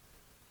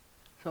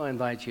So I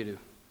invite you to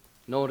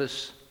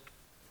notice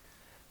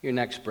your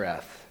next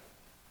breath.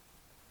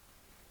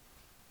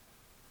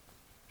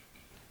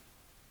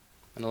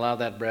 And allow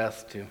that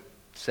breath to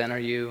center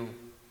you.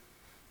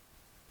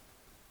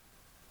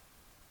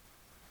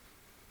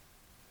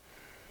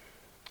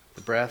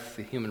 The breath,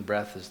 the human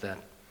breath, is that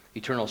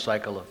eternal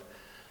cycle of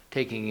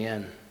taking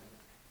in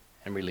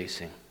and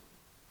releasing.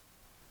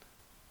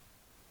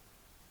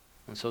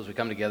 And so as we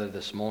come together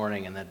this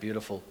morning in that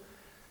beautiful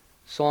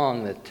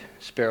song that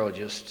Sparrow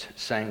just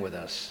sang with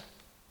us,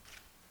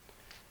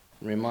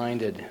 I'm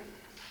reminded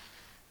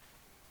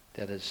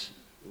that as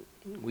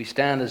we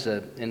stand as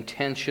an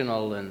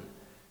intentional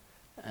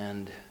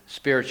and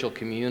spiritual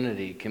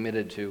community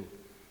committed to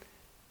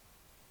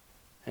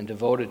and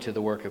devoted to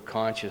the work of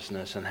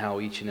consciousness and how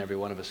each and every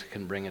one of us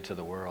can bring it to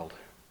the world.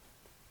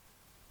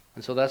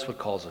 And so that's what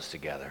calls us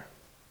together.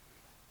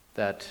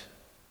 That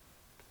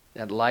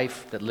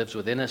life that lives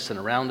within us and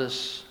around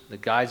us,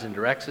 that guides and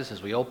directs us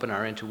as we open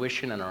our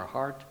intuition and our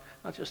heart,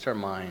 not just our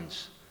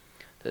minds,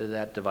 to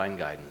that divine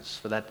guidance.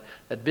 For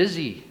that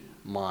busy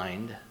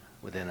mind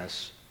within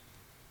us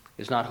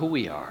is not who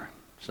we are.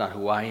 It's not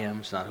who I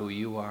am. It's not who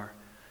you are.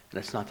 And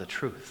it's not the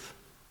truth.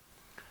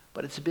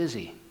 But it's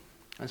busy.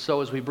 And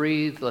so as we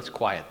breathe, let's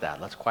quiet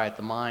that. Let's quiet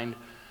the mind,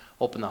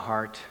 open the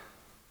heart,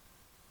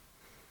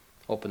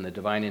 open the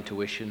divine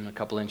intuition a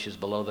couple inches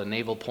below the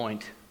navel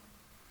point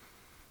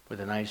with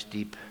a nice,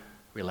 deep,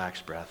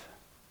 relaxed breath.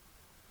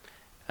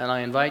 And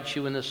I invite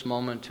you in this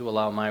moment to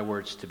allow my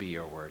words to be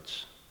your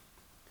words.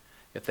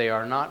 If they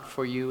are not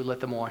for you, let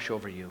them wash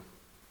over you.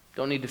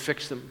 Don't need to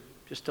fix them.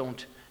 Just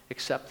don't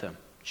accept them.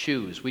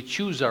 Choose. We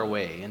choose our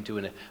way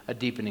into a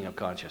deepening of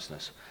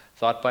consciousness,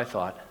 thought by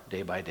thought,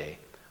 day by day.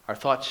 Our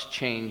thoughts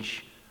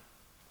change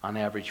on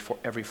average for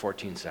every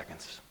 14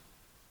 seconds.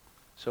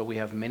 So we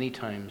have many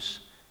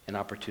times and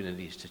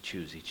opportunities to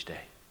choose each day.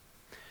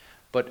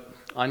 But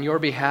on your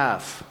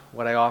behalf,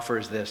 what I offer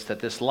is this, that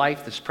this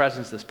life, this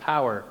presence, this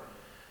power,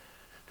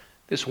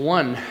 this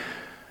one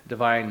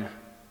divine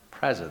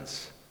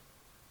presence,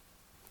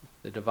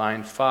 the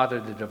divine Father,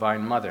 the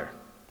divine Mother,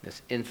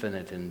 this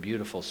infinite and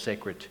beautiful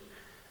sacred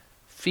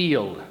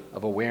field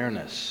of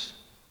awareness,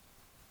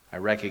 I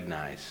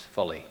recognize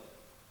fully.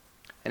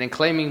 And in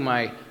claiming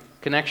my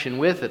connection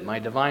with it, my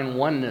divine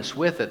oneness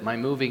with it, my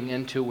moving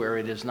into where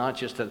it is not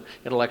just an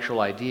intellectual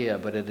idea,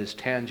 but it is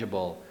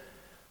tangible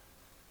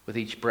with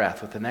each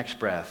breath, with the next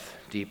breath,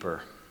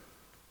 deeper,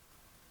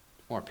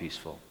 more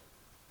peaceful.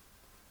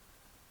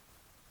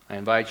 I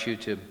invite you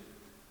to,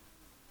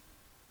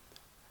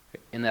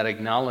 in that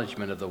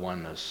acknowledgement of the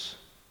oneness,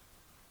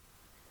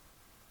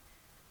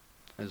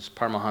 as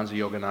Paramahansa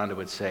Yogananda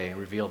would say,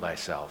 reveal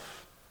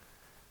thyself.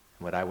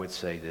 And what I would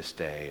say this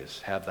day is,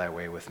 have thy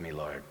way with me,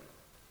 Lord.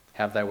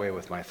 Have thy way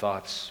with my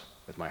thoughts,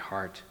 with my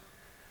heart,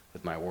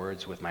 with my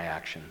words, with my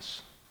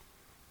actions.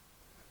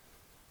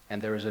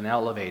 And there is an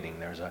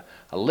elevating, there's a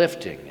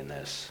lifting in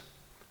this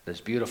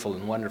that's beautiful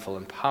and wonderful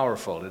and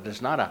powerful. It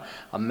is not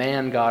a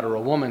man God or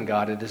a woman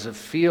God. It is a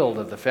field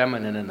of the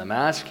feminine and the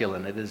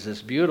masculine. It is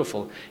this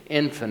beautiful,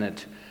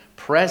 infinite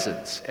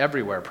presence,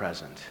 everywhere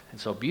present. And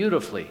so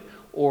beautifully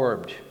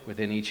orbed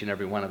within each and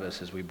every one of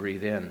us as we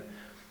breathe in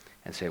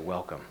and say,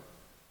 welcome,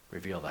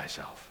 reveal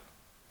thyself,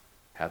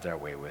 have thy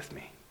way with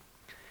me.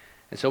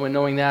 And so in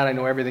knowing that, I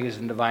know everything is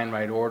in divine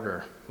right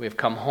order. We have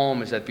come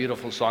home, as that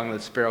beautiful song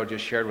that Sparrow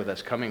just shared with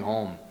us, coming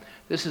home.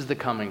 This is the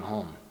coming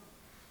home.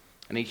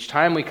 And each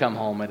time we come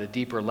home at a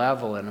deeper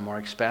level and a more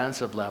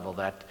expansive level,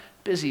 that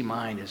busy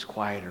mind is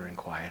quieter and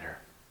quieter,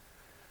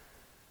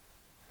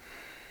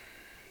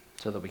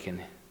 so that we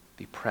can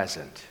be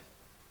present.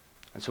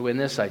 And so in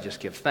this, I just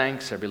give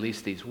thanks. I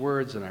release these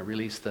words, and I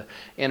release the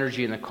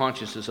energy and the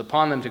consciousness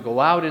upon them to go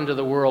out into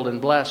the world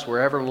and bless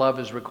wherever love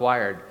is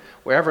required,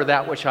 wherever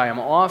that which I am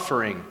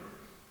offering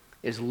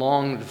is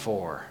longed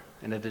for,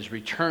 and it is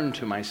returned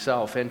to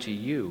myself and to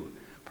you,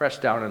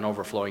 pressed down and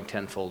overflowing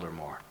tenfold or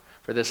more.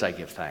 For this I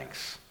give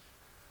thanks.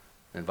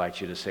 I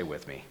invite you to say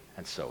with me,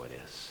 and so it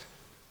is.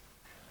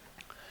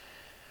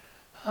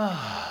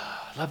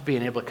 I love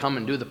being able to come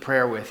and do the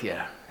prayer with you.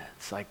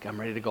 It's like I'm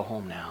ready to go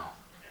home now.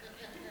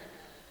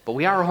 But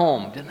we are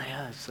home, didn't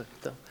I?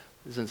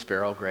 Isn't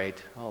Sparrow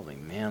great? Holy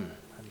man.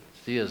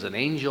 She is an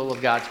angel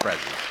of God's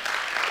presence.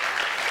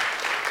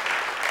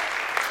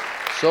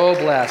 So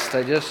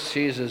blessed.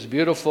 She's as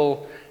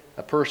beautiful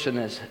a person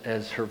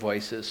as her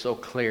voice is, so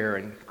clear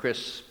and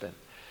crisp and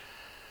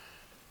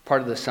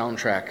part of the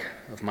soundtrack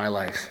of my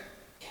life.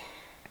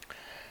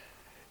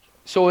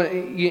 So,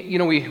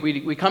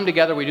 we come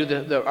together, we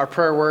do our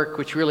prayer work,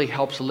 which really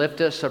helps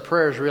lift us. Our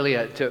prayer is really,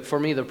 for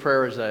me, the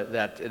prayer is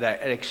that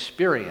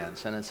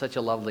experience, and it's such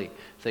a lovely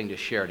thing to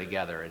share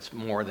together. It's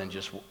more than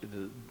just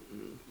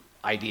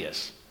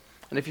ideas.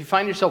 And if you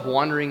find yourself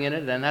wandering in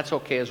it, then that's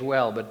okay as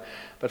well.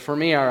 But for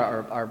me,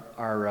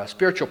 our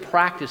spiritual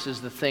practice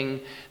is the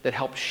thing that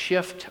helps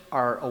shift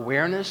our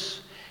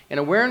awareness, and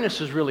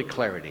awareness is really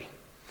clarity.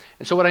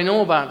 And so what I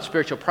know about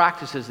spiritual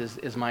practices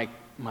is my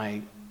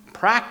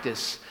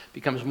practice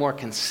becomes more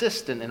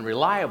consistent and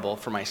reliable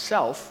for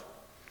myself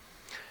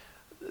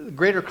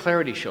greater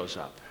clarity shows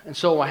up. And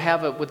so I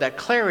have it with that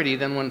clarity,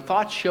 then when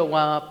thoughts show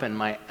up and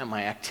my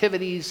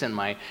activities and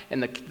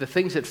the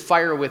things that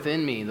fire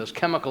within me, those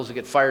chemicals that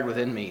get fired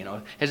within me,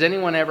 Has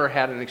anyone ever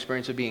had an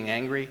experience of being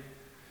angry?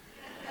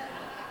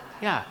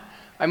 Yeah.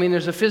 I mean,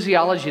 there's a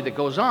physiology that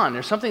goes on.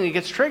 There's something that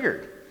gets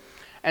triggered.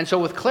 And so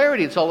with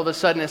clarity, it's all of a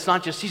sudden, it's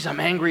not just, geez, I'm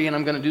angry and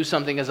I'm going to do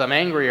something as I'm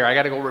angry, or I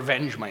got to go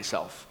revenge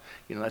myself.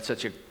 That's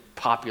such a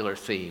popular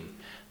theme.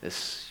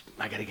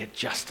 I got to get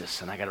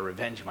justice and I got to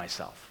revenge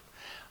myself.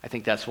 I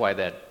think that's why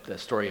the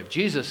story of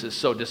Jesus is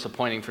so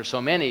disappointing for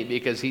so many,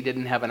 because he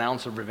didn't have an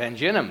ounce of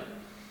revenge in him.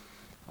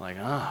 Like,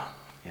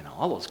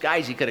 all those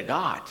guys he could have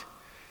got.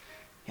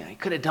 He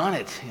could have done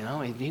it.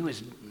 He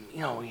was,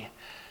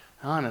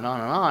 on and on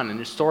and on. And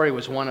his story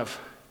was one of,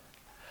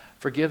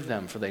 forgive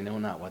them, for they know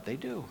not what they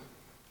do.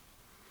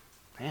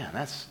 Man,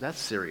 that's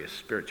serious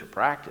spiritual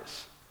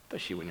practice,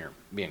 especially when you're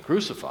being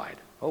crucified.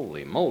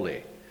 Holy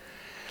moly.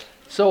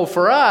 So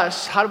for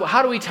us,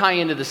 how do we tie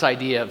into this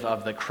idea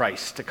of the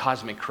Christ, the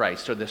cosmic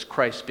Christ, or this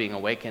Christ being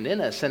awakened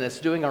in us? And it's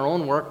doing our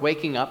own work,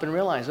 waking up and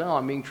realizing,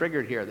 I'm being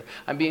triggered here.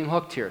 I'm being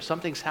hooked here.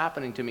 Something's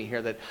happening to me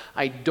here that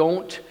I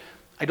don't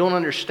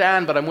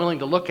understand, but I'm willing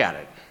to look at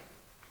it.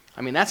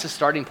 I mean, that's a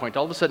starting point.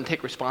 All of a sudden,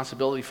 take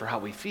responsibility for how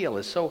we feel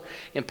is so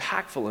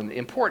impactful and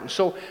important.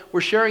 So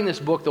we're sharing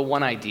this book, The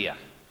One Idea.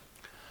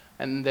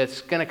 And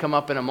that's going to come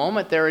up in a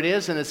moment. There it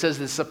is. And it says,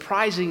 the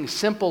surprising,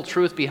 simple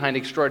truth behind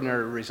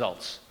extraordinary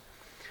results.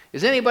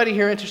 Is anybody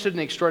here interested in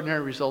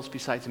extraordinary results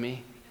besides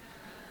me?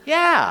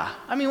 Yeah.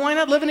 I mean, why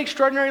not live an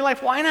extraordinary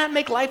life? Why not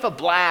make life a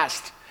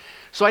blast?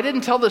 So I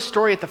didn't tell this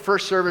story at the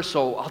first service,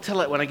 so I'll tell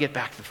it when I get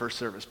back to the first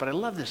service. But I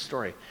love this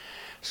story.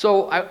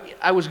 So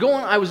I was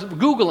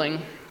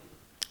Googling,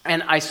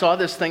 and I saw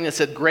this thing that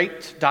said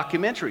great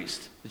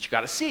documentaries that you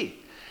got to see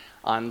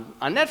on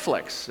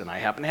Netflix, and I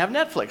happen to have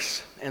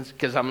Netflix, and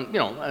because I'm,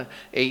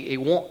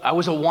 I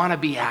was a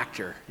wannabe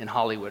actor in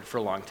Hollywood for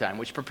a long time,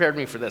 which prepared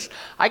me for this.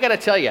 I got to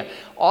tell you,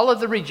 all of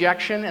the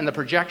rejection and the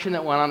projection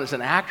that went on as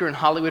an actor in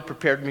Hollywood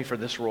prepared me for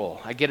this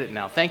role. I get it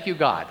now. Thank you,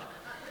 God.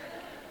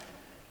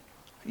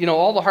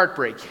 All the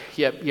heartbreak.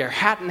 You're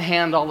hat in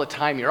hand all the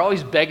time. You're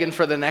always begging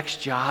for the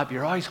next job.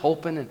 You're always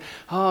hoping, and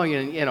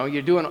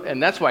you're doing,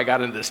 and that's why I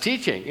got into this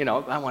teaching.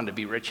 I wanted to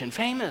be rich and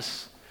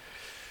famous,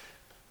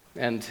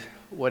 and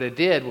what it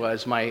did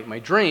was my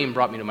dream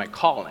brought me to my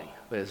calling.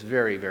 But it's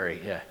very,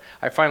 very,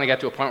 I finally got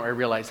to a point where I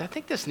realized, I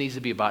think this needs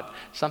to be about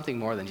something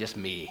more than just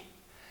me.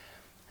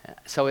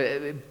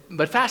 So,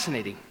 but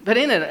fascinating. But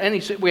in it,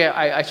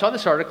 I saw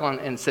this article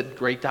and said,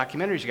 great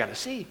documentaries you got to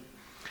see.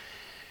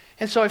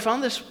 And so I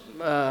found this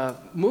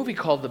movie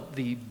called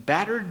The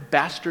Battered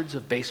Bastards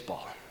of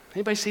Baseball.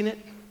 Anybody seen it?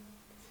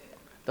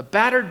 The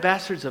Battered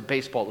Bastards of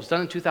Baseball. It was done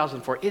in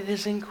 2004. It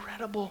is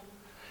incredible.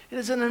 It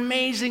is an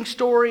amazing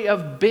story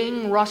of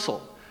Bing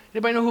Russell.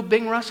 Anybody know who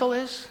Bing Russell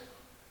is?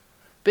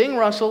 Bing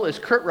Russell is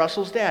Kurt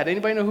Russell's dad.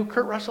 Anybody know who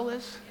Kurt Russell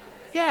is?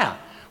 Yeah.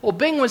 Well,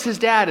 Bing was his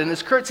dad, and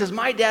as Kurt says,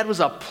 my dad was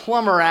a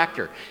plumber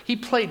actor. He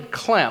played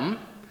Clem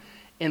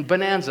in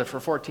Bonanza for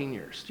 14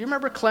 years. Do you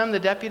remember Clem, the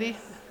deputy?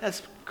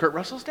 That's Kurt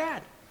Russell's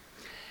dad.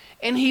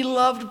 And he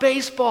loved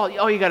baseball.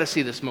 Oh, you got to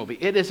see this movie.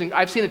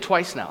 I've seen it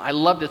twice now. I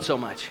loved it so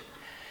much.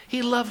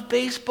 He loved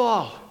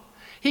baseball.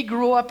 He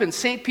grew up in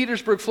St.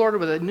 Petersburg, Florida,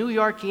 where the New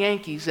York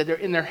Yankees, that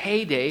in their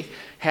heyday,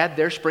 had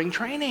their spring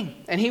training.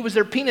 And he was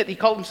their he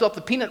called himself the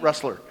peanut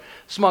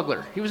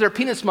smuggler. He was their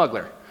peanut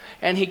smuggler.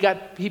 And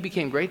he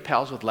became great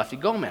pals with Lefty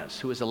Gomez,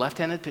 who was a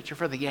left-handed pitcher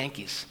for the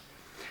Yankees.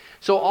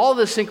 So all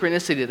this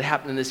synchronicity that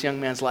happened in this young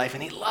man's life,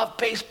 and he loved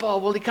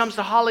baseball. Well, he comes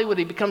to Hollywood,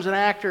 he becomes an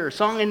actor,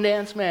 song and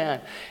dance man.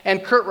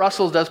 And Kurt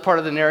Russell does part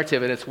of the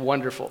narrative, and it's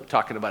wonderful,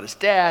 talking about his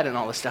dad and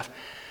all this stuff.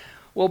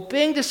 Well,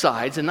 Bing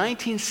decides in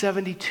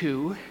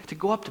 1972 to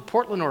go up to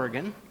Portland,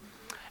 Oregon,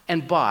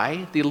 and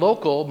buy the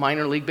local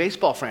minor league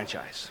baseball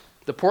franchise,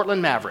 the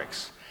Portland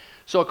Mavericks.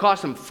 So it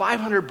cost him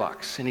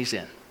 $500, and he's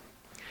in.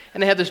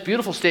 And they have this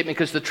beautiful statement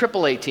because the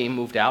AAA team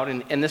moved out,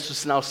 and this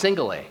is now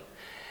single A.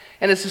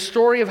 And it's a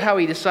story of how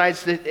he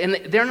decides that, and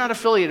they're not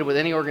affiliated with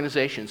any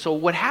organization. So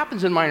what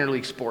happens in minor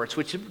league sports,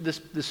 which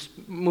this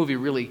movie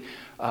really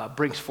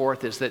brings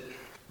forth, is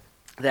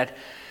that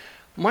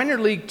minor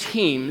league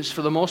teams,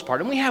 for the most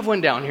part, and we have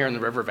one down here in the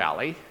River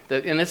Valley,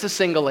 and it's a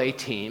single A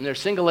team. There's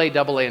single A,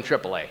 double A, and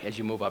triple A as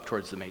you move up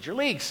towards the major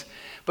leagues.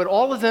 But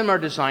all of them are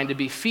designed to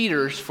be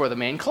feeders for the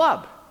main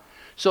club.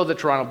 So the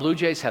Toronto Blue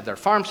Jays have their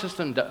farm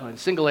system,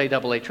 single A,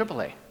 double A,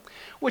 triple A,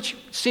 which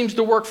seems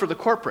to work for the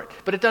corporate,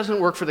 but it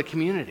doesn't work for the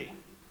community.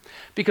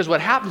 Because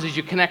what happens is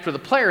you connect with a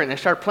player and they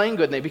start playing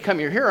good and they become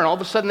your hero, and all of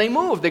a sudden they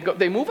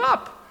move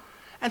up.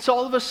 And so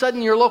all of a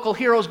sudden your local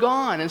hero's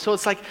gone. And so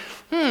it's like,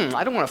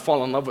 I don't want to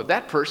fall in love with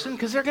that person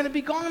because they're going to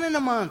be gone in a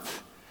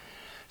month.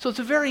 So it's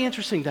a very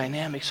interesting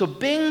dynamic. So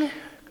Bing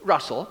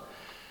Russell,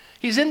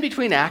 he's in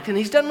between acting.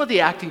 He's done with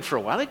the acting for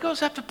a while. He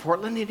goes up to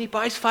Portland and he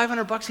buys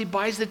 $500. He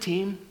buys the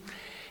team.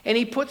 And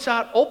he puts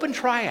out open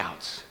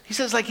tryouts. He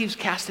says like he's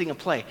casting a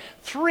play.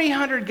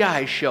 300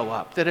 guys show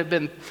up that have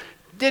been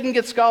didn't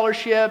get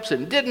scholarships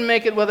and didn't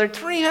make it. Well,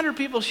 300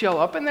 people show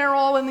up, and they're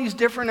all in these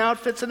different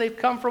outfits, and they've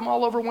come from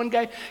all over. One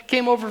guy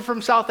came over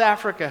from South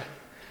Africa,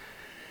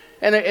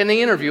 and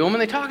they interview him,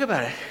 and they talk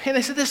about it. And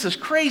they said, this is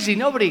crazy.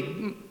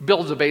 Nobody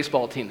builds a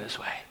baseball team this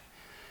way.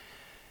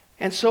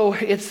 And so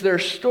it's their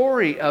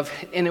story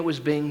and it was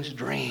Bing's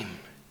dream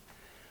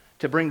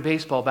to bring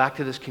baseball back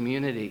to this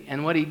community.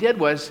 And what he did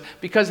was,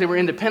 because they were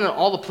independent,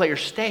 all the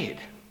players stayed.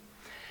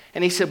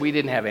 And he said, we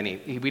didn't have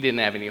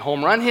any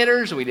home run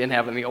hitters, we didn't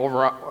have any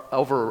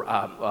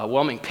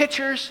overwhelming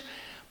pitchers,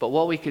 but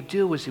what we could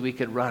do was we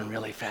could run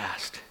really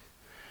fast.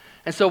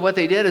 And so what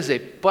they did is they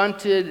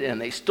bunted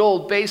and they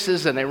stole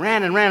bases and they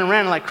ran and ran and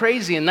ran like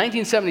crazy. In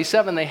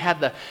 1977, they had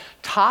the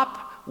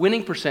top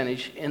winning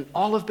percentage in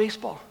all of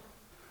baseball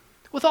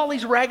with all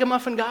these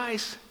ragamuffin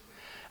guys.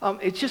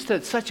 It's just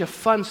such a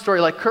fun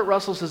story. Like Kurt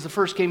Russell says, the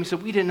first game, he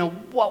said, we didn't know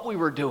what we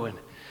were doing.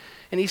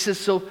 And he says,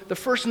 so the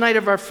first night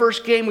of our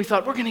first game, we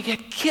thought, we're going to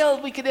get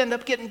killed. We could end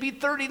up getting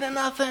beat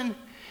 30-0. And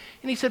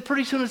he said,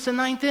 pretty soon it's the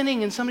ninth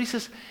inning. And somebody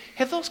says,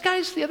 have those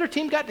guys, the other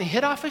team, gotten a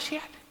hit off us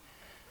yet?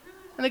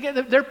 And they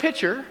get their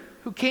pitcher,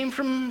 who came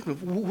from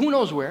who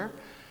knows where,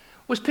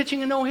 was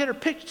pitching a no-hitter,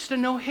 pitched a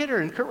no-hitter.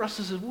 And Kurt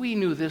Russell says, we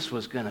knew this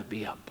was going to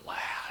be a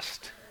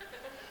blast.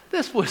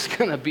 This was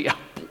going to be a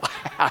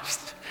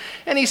blast.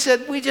 And he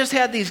said, we just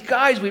had these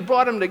guys, we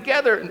brought them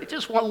together, and they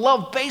just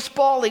love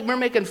baseball. They were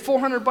making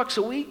 $400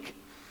 a week.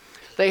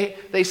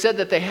 They said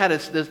that they had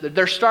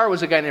their star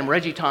was a guy named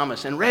Reggie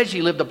Thomas, and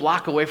Reggie lived a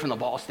block away from the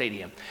ball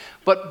stadium.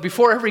 But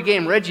before every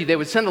game, they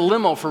would send a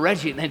limo for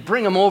Reggie, and they'd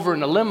bring him over in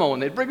the limo,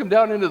 and they'd bring him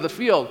down into the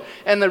field.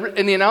 And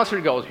the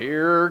announcer goes,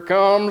 here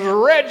comes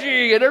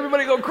Reggie, and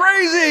everybody go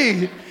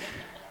crazy.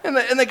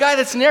 And the guy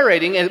that's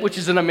narrating, which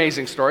is an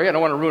amazing story, I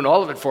don't want to ruin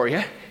all of it for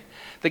you,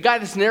 the guy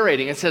that's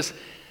narrating, it says,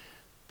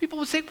 people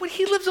would say, well,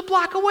 he lives a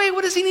block away,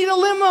 what does he need a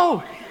limo?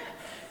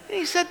 And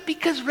he said,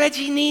 because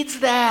Reggie needs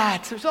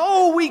that. So,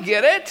 oh, we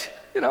get it.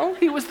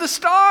 He was the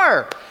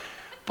star.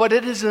 But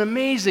it is an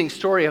amazing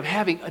story of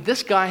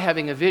this guy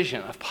having a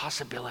vision of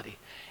possibility.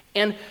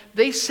 And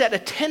they set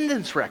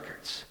attendance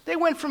records. They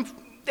went from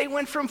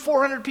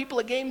 400 people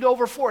a game to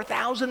over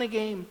 4,000 a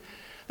game.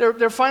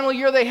 Their final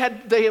year, they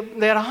had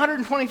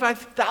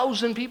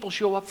 125,000 people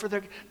show up for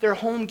their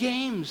home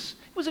games.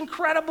 It was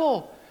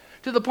incredible,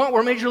 to the point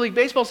where Major League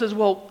Baseball says,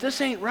 well, this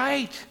ain't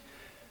right.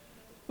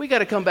 We got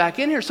to come back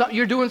in here.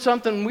 You're doing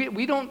something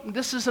we don't.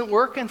 This isn't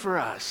working for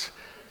us.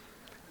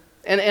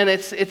 And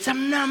it's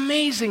an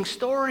amazing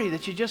story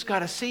that you just got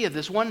to see of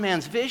this one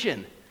man's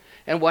vision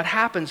and what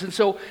happens. And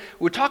so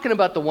we're talking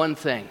about the one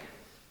thing.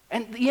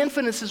 And the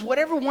infinite says,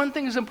 whatever one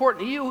thing is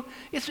important to you,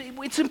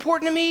 it's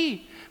important to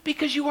me,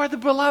 because you are the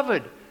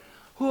beloved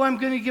who I'm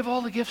going to give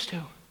all the gifts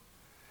to.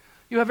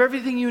 You have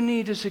everything you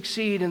need to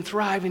succeed and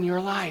thrive in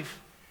your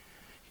life.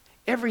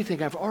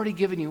 Everything. I've already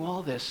given you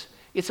all this.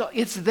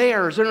 It's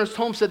there. As Ernest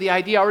Holmes said, the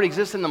idea already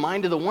exists in the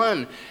mind of the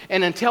one.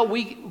 And until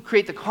we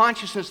create the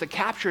consciousness to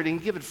capture it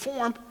and give it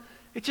form,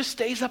 it just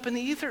stays up in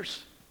the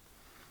ethers.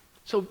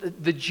 So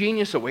the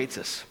genius awaits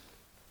us.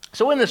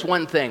 So in this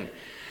one thing,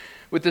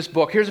 with this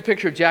book, here's a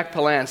picture of Jack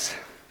Palance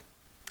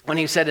when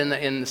he said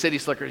in the City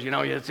Slickers, you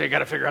got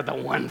to figure out the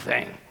one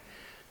thing.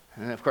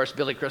 And of course,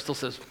 Billy Crystal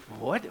says,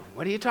 what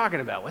are you talking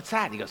about? What's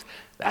that? And he goes,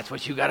 that's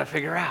what you got to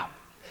figure out.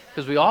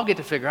 Because we all get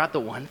to figure out the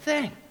one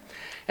thing.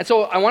 And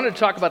so I wanted to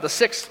talk about the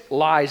 6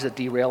 lies that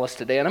derail us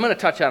today, and I'm going to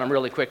touch on them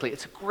really quickly.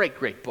 It's a great,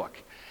 great book.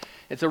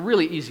 It's a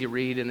really easy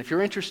read, and if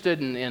you're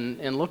interested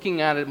in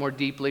looking at it more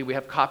deeply, we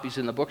have copies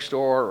in the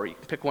bookstore, or you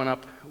can pick one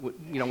up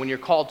when you're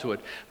called to it.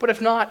 But if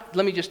not,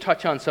 let me just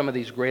touch on some of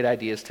these great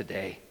ideas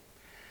today.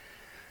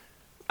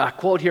 A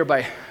quote here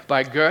by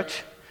Goethe,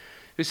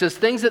 who says,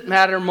 things that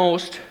matter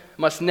most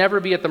must never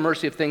be at the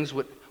mercy of things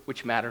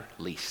which matter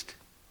least.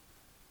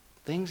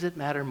 Things that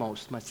matter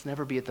most must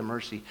never be at the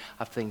mercy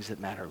of things that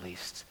matter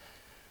least.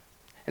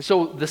 And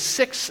so the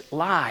 6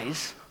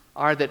 lies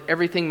are that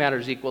everything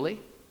matters equally.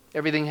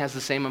 Everything has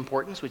the same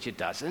importance, which it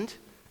doesn't.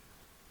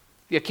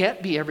 You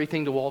can't be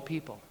everything to all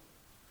people.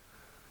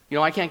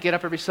 I can't get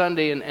up every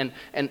Sunday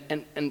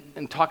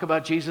and talk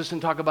about Jesus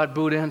and talk about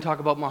Buddha and talk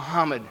about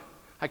Muhammad.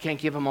 I can't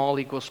give them all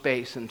equal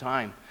space and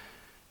time.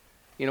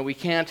 We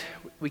can't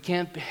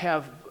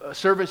have a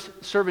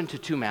servant to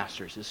 2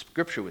 masters, as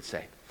Scripture would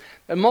say.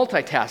 And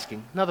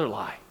multitasking, another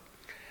lie.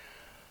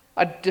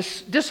 A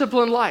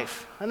disciplined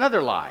life,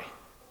 another lie.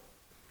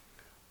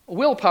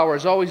 Willpower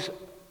is always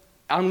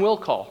on will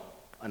call,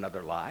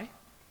 another lie.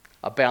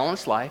 A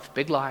balanced life,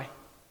 big lie.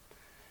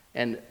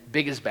 And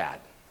big is bad,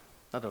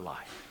 another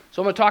lie.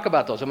 So I'm going to talk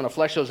about those. I'm going to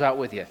flesh those out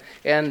with you,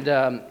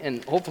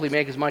 and hopefully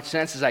make as much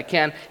sense as I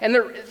can. And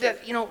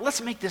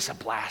let's make this a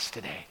blast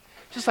today,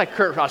 just like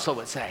Kurt Russell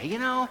would say.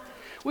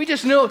 We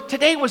just knew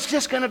today was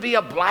just going to be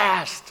a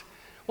blast.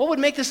 What would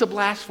make this a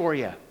blast for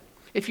you?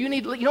 If you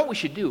need, what we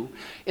should do?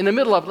 In the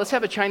middle of, let's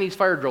have a Chinese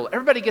fire drill.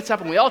 Everybody gets up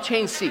and we all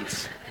change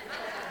seats.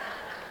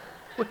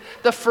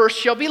 The first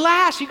shall be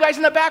last. You guys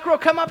in the back row,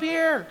 come up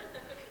here.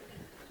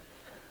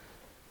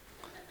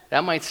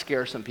 That might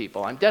scare some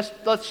people.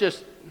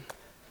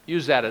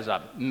 Use that as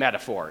a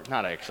metaphor,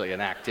 not actually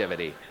an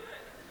activity.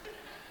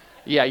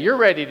 Yeah, you're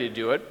ready to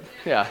do it.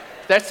 Yeah,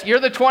 you're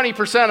the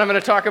 20% I'm going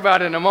to talk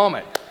about in a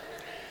moment.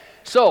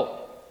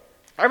 So,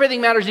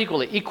 everything matters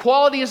equally.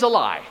 Equality is a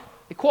lie.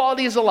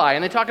 Equality is a lie.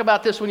 And they talk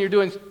about this when you're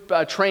doing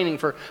training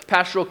for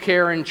pastoral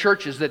care in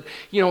churches, that,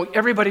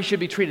 everybody should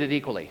be treated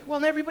equally.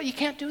 Well, you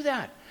can't do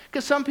that.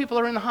 Because some people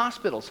are in the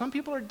hospital. Some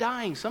people are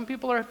dying. Some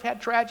people have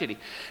had tragedy.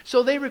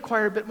 So they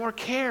require a bit more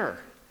care.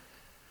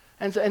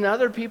 And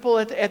other people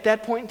at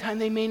that point in time,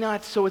 they may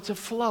not. So it's a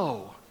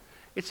flow.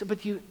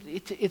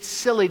 It's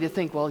silly to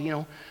think,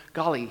 well,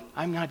 golly,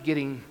 I'm not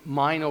getting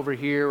mine over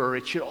here, or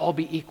it should all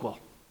be equal.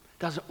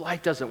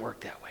 Life doesn't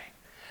work that way.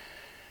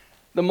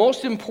 The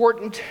most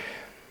important,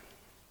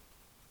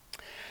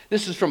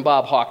 this is from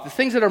Bob Hawke, the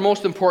things that are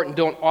most important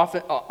don't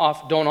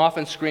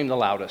often scream the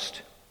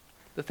loudest.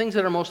 The things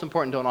that are most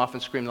important don't often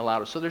scream the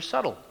loudest, so they're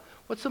subtle.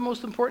 What's the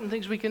most important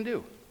things we can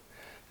do?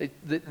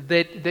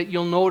 That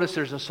you'll notice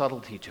there's a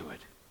subtlety to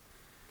it.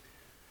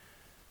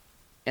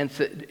 And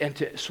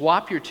to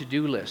swap your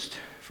to-do list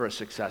for a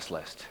success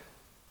list.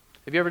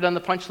 Have you ever done the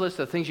punch list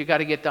of things you got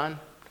to get done?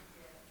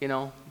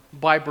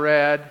 Buy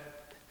bread,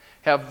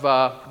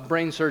 have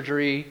brain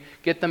surgery,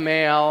 get the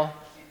mail,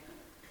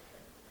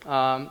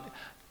 and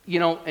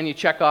you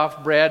check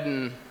off bread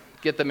and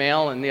get the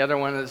mail, and the other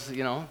one is,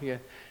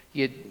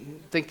 you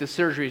think the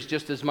surgery is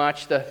just as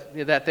much,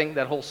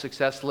 that whole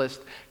success list.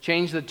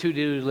 Change the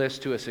to-do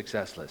list to a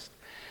success list.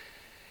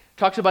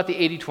 Talks about the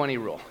 80-20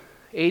 rule.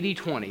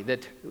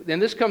 80-20, and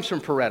this comes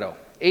from Pareto.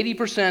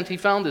 80%, he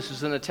found this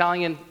as an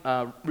Italian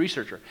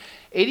researcher.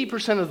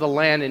 80% of the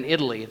land in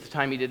Italy at the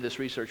time he did this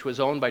research was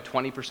owned by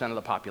 20% of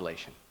the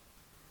population.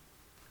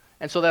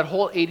 And so that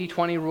whole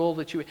 80-20 rule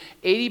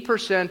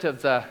 80%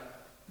 of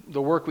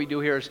the work we do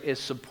here is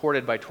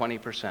supported by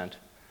 20%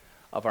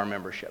 of our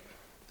membership.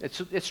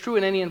 It's true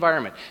in any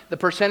environment. The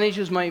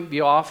percentages might be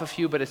off a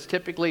few, but it's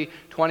typically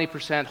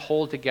 20%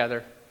 hold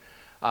together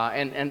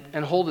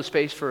and hold the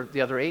space for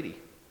the other 80.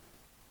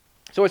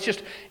 So it's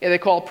just, they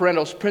call it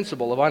Pareto's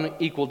principle of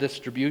unequal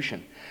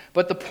distribution.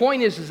 But the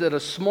point is that a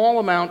small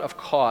amount of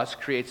cause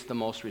creates the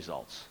most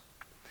results.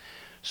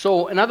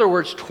 So in other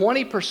words,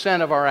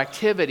 20% of our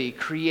activity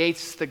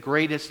creates the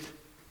greatest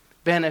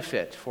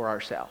benefit for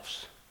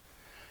ourselves.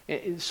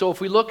 So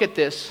if we look at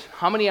this,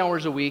 how many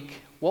hours a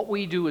week, what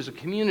we do as a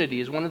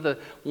community is one of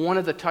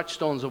the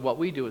touchstones of what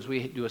we do is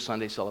we do a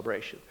Sunday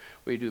celebration.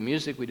 We do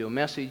music, we do a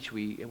message,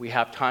 we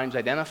have times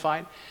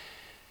identified.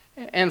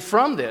 And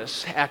from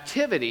this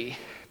activity,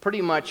 pretty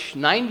much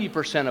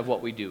 90% of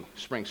what we do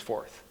springs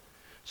forth.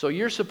 So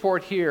your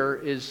support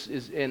here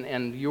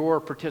and your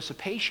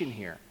participation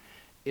here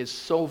is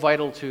so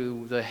vital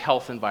to the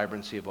health and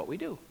vibrancy of what we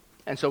do.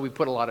 And so we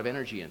put a lot of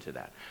energy into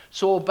that.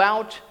 So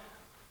about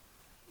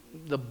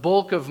the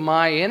bulk of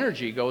my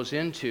energy goes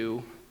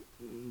into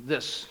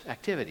this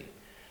activity.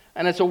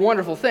 And it's a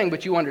wonderful thing,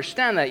 but you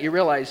understand that. You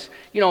realize,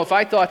 if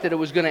I thought that it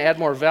was going to add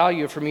more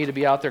value for me to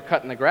be out there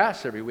cutting the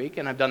grass every week,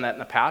 and I've done that in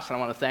the past, and I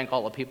want to thank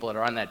all the people that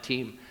are on that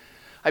team,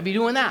 I'd be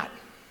doing that.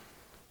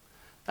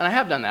 And I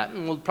have done that,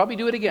 and we'll probably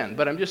do it again.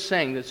 But I'm just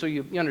saying that so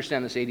you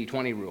understand this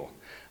 80-20 rule.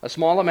 A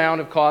small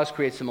amount of cause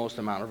creates the most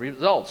amount of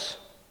results.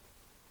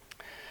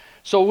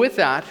 So with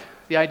that,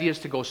 the idea is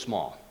to go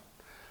small.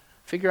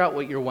 Figure out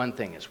what your one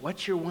thing is.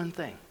 What's your one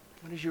thing?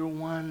 What is your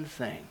one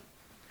thing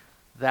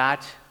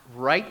that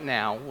right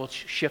now will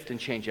shift and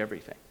change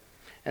everything?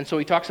 And so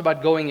he talks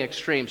about going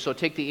extreme. So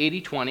take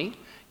the 80-20,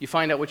 you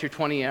find out what your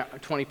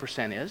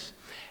 20% is,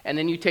 and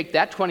then you take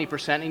that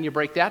 20% and you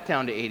break that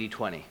down to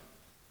 80-20.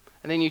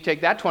 And then you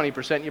take that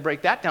 20% and you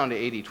break that down to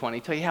 80-20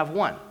 until you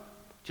have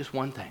just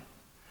one thing.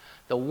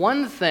 The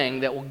one thing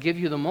that will give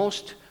you the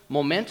most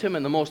momentum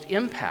and the most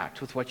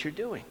impact with what you're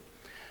doing.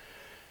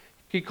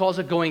 He calls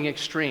it going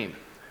extreme.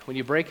 When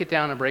you break it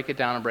down and break it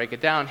down and break it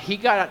down, he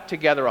got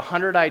together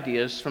 100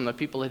 ideas from the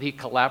people that he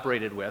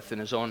collaborated with in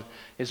his own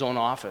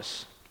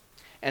office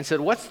and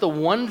said, what's the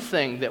one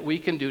thing that we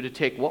can do to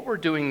take what we're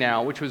doing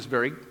now, which was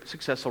very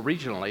successful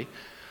regionally,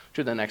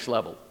 to the next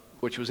level,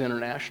 which was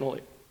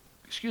internationally.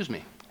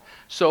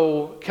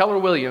 So Keller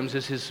Williams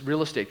is his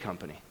real estate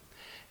company.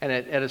 And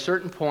at a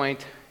certain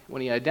point,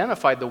 when he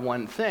identified the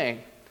one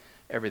thing,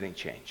 everything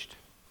changed.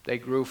 They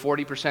grew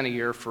 40% a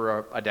year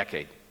for a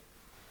decade,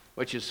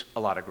 which is a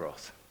lot of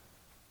growth.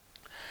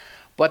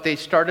 But they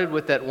started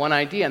with that one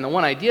idea, and the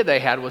one idea they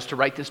had was to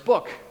write this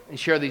book and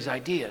share these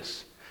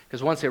ideas.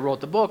 Because once they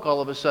wrote the book,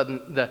 all of a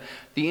sudden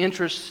the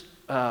interest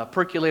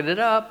percolated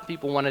up.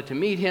 People wanted to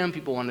meet him.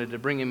 People wanted to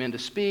bring him in to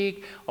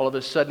speak. All of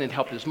a sudden it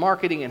helped his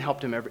marketing and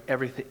helped him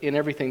in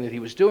everything that he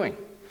was doing.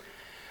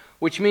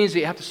 Which means that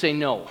you have to say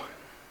no.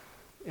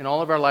 In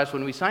all of our lives,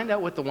 when we find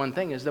out what the one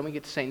thing is, then we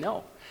get to say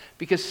no.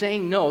 Because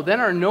saying no,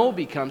 then our no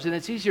becomes, and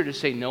it's easier to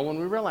say no when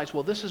we realize,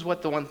 well, this is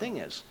what the one thing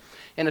is.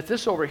 And if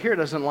this over here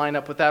doesn't line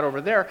up with that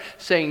over there,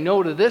 saying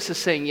no to this is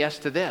saying yes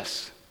to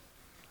this.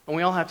 And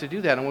we all have to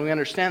do that. And when we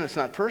understand it's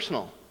not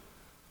personal,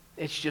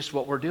 it's just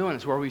what we're doing.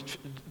 It's where we've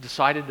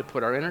decided to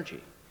put our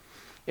energy.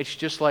 It's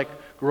just like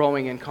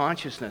growing in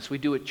consciousness. We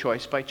do it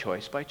choice by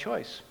choice by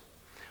choice.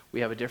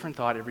 We have a different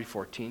thought every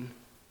 14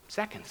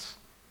 seconds.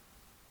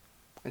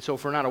 And so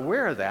if we're not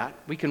aware of that,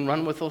 we can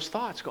run with those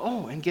thoughts,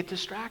 and get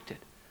distracted.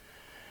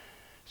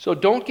 So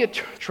don't get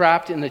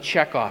trapped in the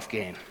checkoff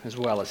game, as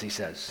well, as he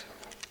says.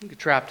 Don't get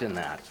trapped in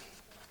that.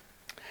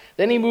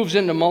 Then he moves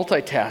into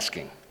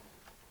multitasking.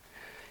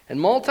 And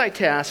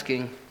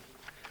multitasking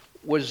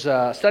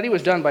a study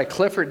was done by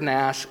Clifford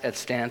Nass at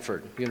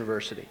Stanford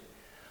University.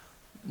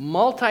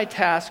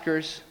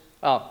 Multitaskers,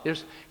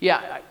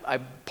 I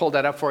pulled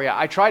that up for you.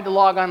 I tried to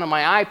log on to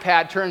my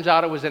iPad. Turns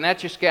out it was an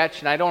Etch-a-Sketch,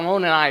 and I don't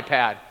own an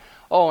iPad.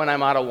 Oh, and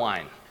I'm out of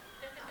wine.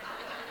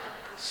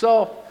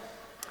 So,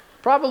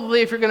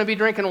 probably if you're going to be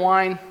drinking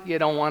wine, you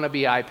don't want to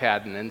be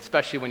iPadding, and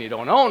especially when you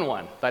don't own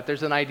one. But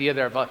there's an idea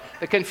there about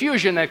the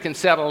confusion that can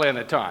settle in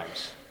at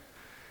times.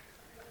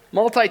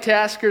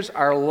 Multitaskers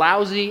are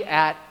lousy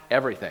at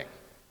everything.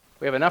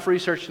 We have enough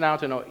research now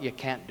to know you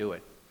can't do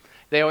it.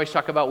 They always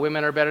talk about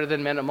women are better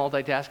than men at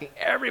multitasking.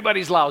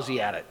 Everybody's lousy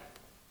at it.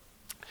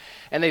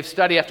 And they've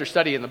study after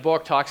study in the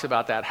book talks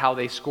about that, how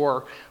they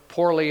score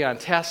poorly on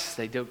tests.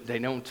 They're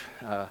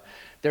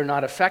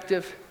not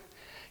effective.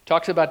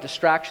 Talks about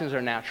distractions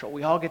are natural.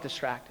 We all get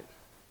distracted.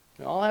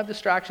 We all have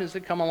distractions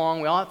that come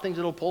along. We all have things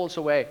that will pull us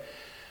away.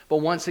 But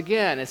once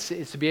again, it's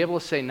to be able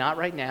to say, not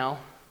right now.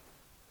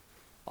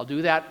 I'll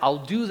do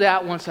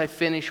that once I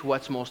finish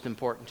what's most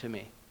important to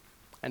me.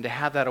 And to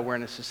have that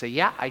awareness to say,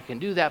 yeah, I can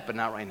do that, but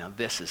not right now.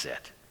 This is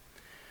it.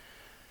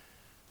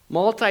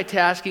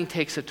 Multitasking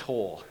takes a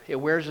toll. It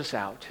wears us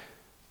out.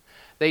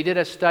 They did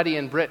a study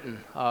in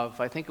Britain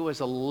of, I think it was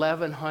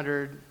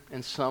 1,100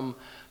 and some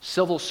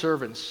civil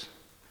servants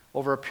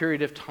over a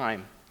period of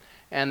time.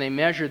 And they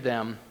measured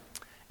them,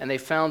 and they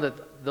found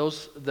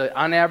that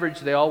on average,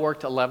 they all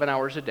worked 11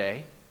 hours a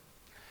day.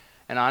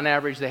 And on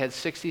average, they had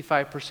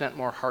 65%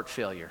 more heart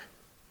failure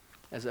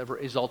as a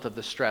result of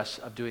the stress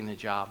of doing the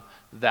job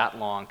that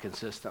long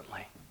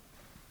consistently.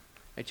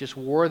 It just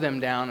wore them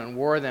down,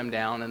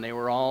 and they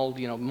were all,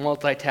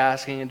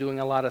 multitasking and doing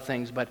a lot of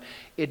things, but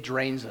it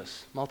drains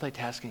us.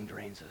 Multitasking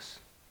drains us.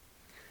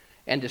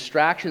 And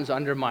distractions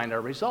undermine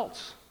our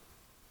results.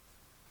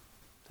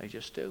 They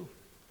just do.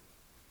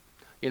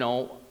 I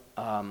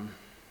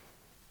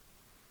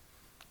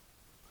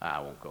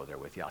won't go there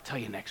with you. I'll tell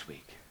you next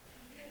week.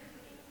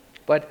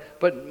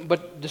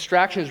 But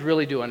distractions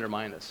really do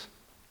undermine us.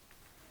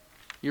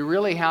 You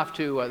really have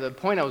to, the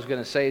point I was going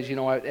to say is,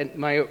 in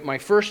my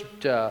first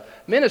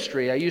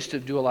ministry, I used to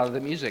do a lot of the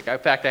music. In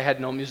fact, I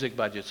had no music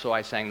budget, so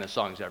I sang the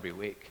songs every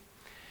week.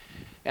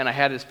 And I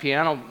had this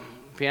piano,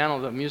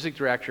 the music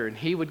director, and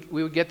we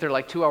would get there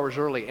like 2 hours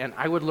early, and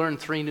I would learn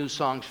 3 new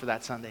songs for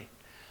that Sunday.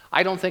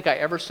 I don't think I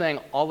ever sang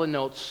all the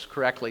notes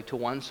correctly to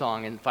one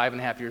song in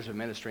 5.5 years of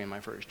ministry in my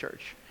first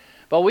church.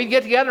 But we'd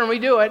get together and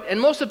we'd do it, and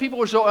most of the people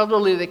were so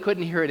elderly they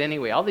couldn't hear it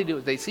anyway. All they do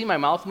is they see my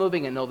mouth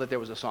moving and know that there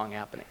was a song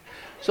happening.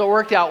 So it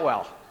worked out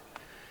well.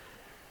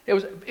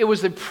 It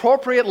was the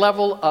appropriate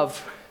level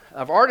of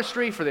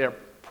artistry for the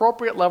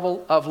appropriate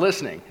level of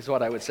listening, is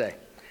what I would say.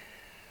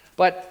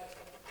 But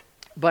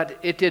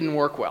it didn't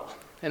work well,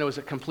 and it was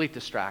a complete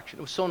distraction.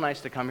 It was so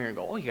nice to come here and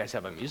go, you guys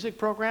have a music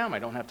program? I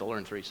don't have to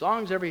learn 3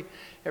 songs every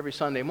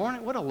Sunday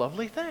morning. What a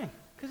lovely thing,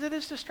 because it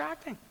is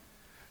distracting.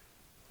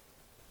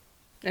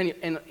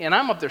 And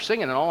I'm up there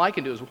singing, and all I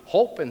can do is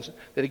hope that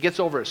it gets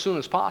over as soon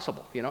as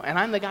possible, and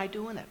I'm the guy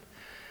doing it.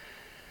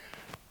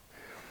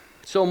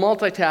 So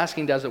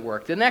multitasking doesn't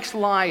work. The next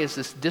lie is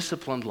this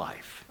disciplined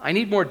life. I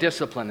need more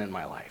discipline in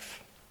my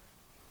life.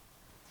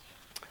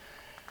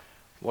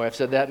 Boy, I've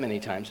said that many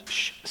times.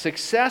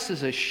 Success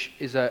is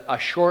a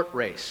short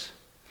race,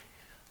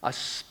 a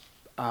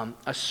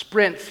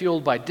sprint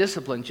fueled by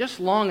discipline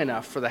just long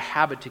enough for the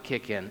habit to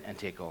kick in and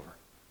take over.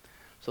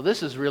 So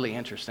this is really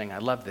interesting. I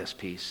love this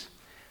piece.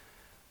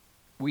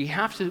 We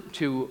have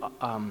to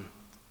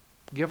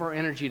give our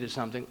energy to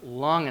something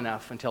long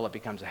enough until it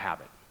becomes a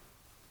habit.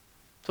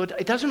 So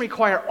it doesn't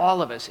require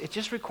all of us. It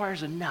just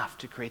requires enough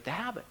to create the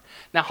habit.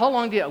 Now, how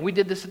long we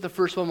did this at the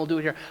first one, we'll do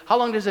it here. How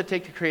long does it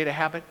take to create a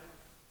habit?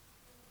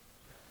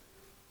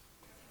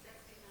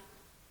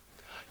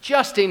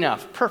 Just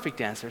enough.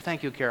 Perfect answer.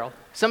 Thank you, Carol.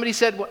 Somebody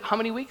said, how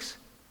many weeks?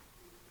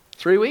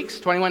 3 weeks?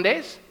 21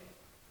 days?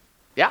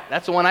 Yeah,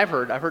 that's the one I've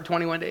heard. I've heard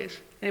 21 days.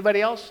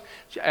 Anybody else?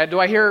 Do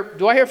I hear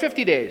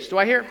 50 days? Do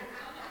I hear?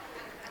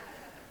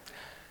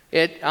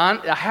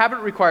 A habit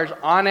requires,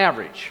 on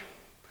average,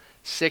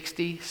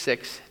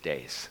 66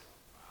 days.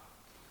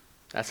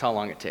 That's how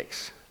long it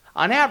takes.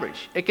 On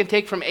average, it can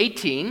take from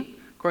 18,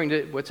 according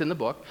to what's in the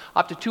book,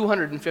 up to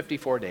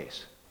 254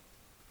 days.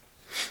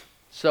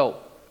 So,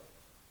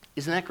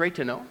 isn't that great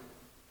to know?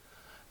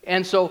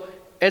 And so,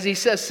 as he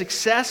says,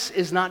 success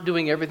is not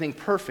doing everything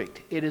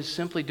perfect. It is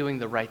simply doing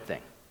the right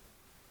thing.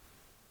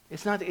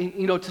 It's not,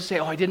 to say,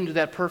 I didn't do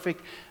that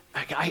perfect,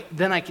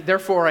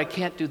 therefore I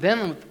can't do,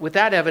 then with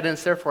that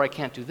evidence, therefore I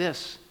can't do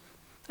this.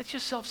 That's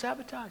just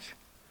self-sabotage.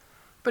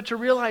 But to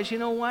realize,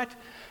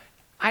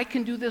 I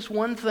can do this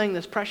one thing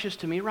that's precious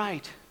to me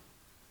right.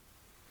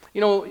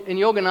 In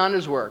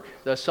Yogananda's work,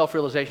 the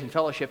Self-Realization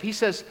Fellowship, he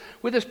says,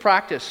 with his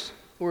practice,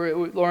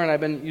 Laura and I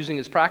have been using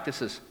his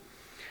practices,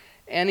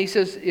 And he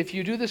says, if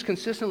you do this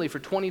consistently for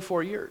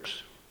 24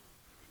 years,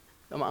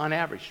 on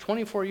average,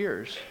 24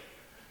 years,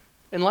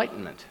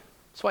 enlightenment.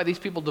 That's why these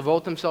people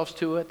devote themselves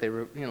to it.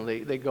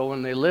 They go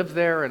and they live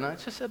there, and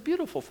it's just a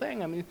beautiful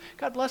thing. I mean,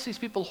 God bless these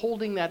people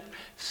holding that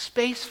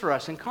space for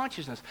us in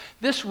consciousness.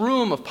 This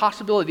room of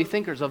possibility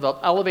thinkers, of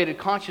elevated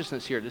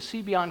consciousness here, to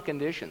see beyond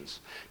conditions,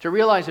 to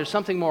realize there's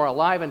something more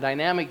alive and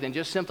dynamic than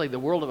just simply the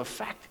world of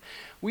effect.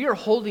 We are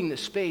holding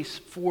this space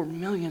for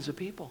millions of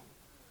people,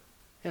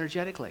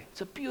 energetically.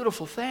 It's a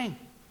beautiful thing.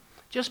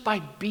 Just by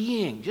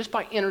being, just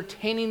by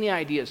entertaining the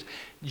ideas,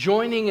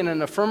 joining in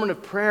an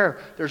affirmative prayer,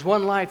 there's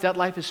one life, that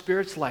life is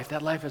Spirit's life,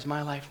 that life is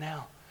my life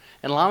now.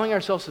 And allowing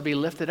ourselves to be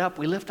lifted up,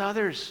 we lift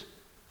others.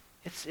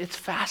 It's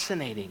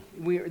fascinating.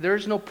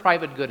 There's no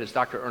private good, as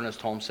Dr.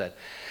 Ernest Holmes said.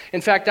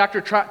 In fact,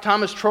 Dr.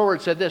 Thomas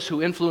Troward said this,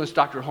 who influenced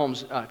Dr.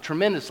 Holmes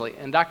tremendously.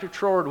 And Dr.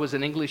 Troward was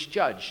an English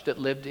judge that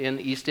lived in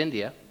East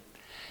India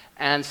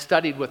and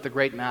studied with the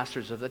great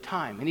masters of the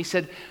time. And he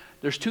said,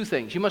 there's two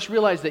things. You must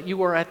realize that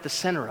you are at the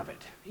center of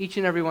it. Each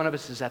and every one of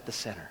us is at the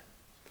center.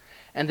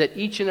 And that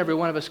each and every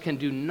one of us can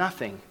do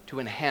nothing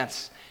to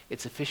enhance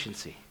its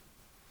efficiency.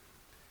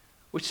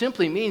 Which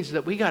simply means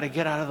that we got to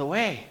get out of the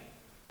way.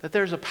 That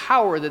there's a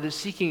power that is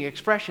seeking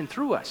expression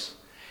through us.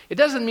 It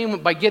doesn't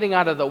mean by getting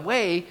out of the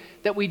way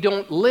that we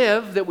don't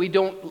live, that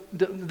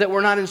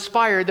we're not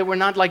inspired, that we're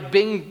not like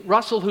Bing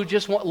Russell, who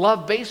just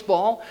loved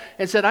baseball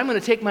and said, I'm going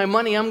to take my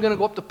money, I'm going to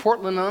go up to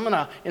Portland, and I'm going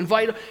to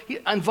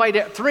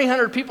invite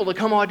 300 people to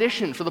come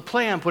audition for the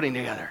play I'm putting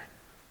together.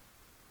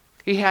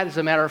 He had, as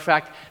a matter of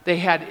fact,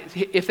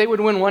 if they would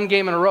win one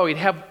game in a row, he'd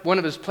have one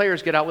of his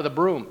players get out with a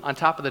broom on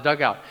top of the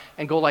dugout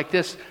and go like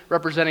this,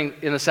 representing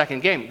in the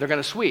second game. They're going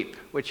to sweep,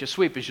 which a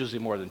sweep is usually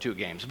more than 2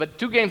 games. But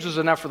 2 games was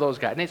enough for those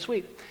guys, and they'd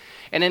sweep.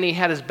 And then he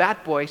had his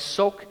bat boy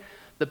soak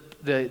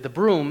the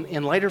broom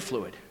in lighter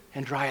fluid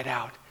and dry it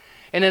out.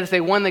 And then if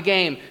they won the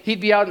game, he'd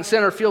be out in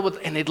center field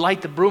and they'd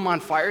light the broom on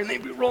fire and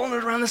they'd be rolling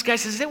it around. This guy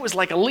says it was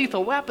like a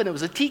lethal weapon. It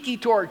was a tiki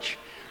torch.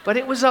 But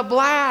it was a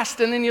blast.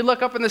 And then you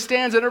look up in the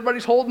stands and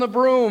everybody's holding a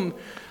broom.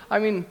 I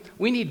mean,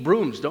 we need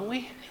brooms, don't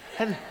we?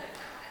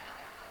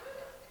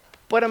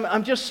 But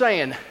I'm just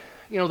saying,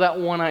 that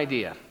one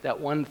idea, that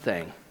one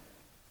thing.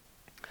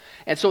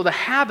 And so the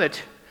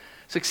habit,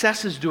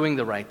 success is doing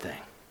the right thing.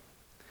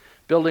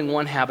 Building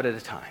one habit at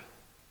a time.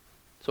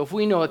 So if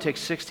we know it takes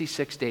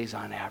 66 days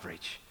on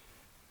average,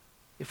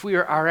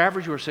 our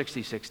average were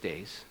 66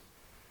 days,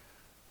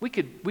 we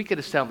could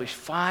establish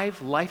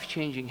 5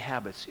 life-changing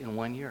habits in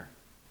 1 year.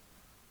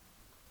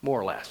 More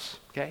or less,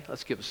 okay?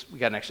 We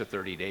got an extra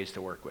 30 days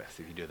to work with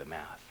if you do the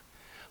math.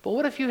 But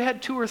what if you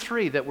had 2 or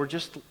 3 that were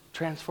just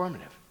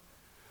transformative?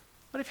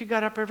 What if you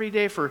got up every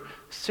day for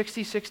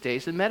 66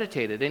 days and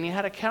meditated, and you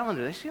had a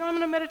calendar? They said, I'm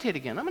going to meditate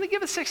again. I'm going to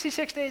give it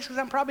 66 days because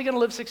I'm probably going to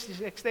live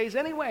 66 days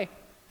anyway.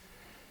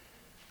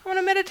 I'm going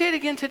to meditate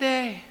again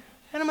today.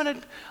 And I'm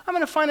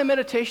going to find a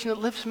meditation that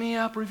lifts me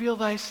up, reveal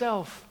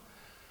thyself,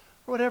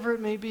 or whatever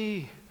it may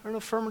be, or an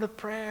affirmative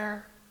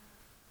prayer.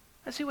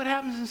 And see what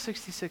happens in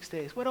 66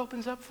 days. What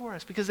opens up for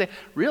us? Because they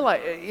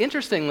realize,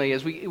 interestingly,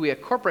 as we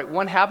incorporate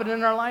one habit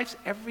in our lives,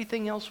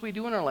 everything else we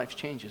do in our lives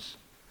changes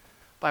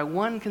by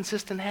one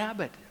consistent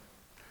habit.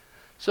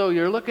 So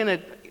you're looking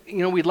at,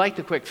 we'd like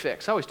the quick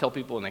fix. I always tell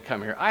people when they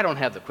come here, I don't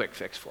have the quick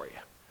fix for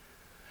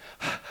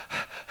you.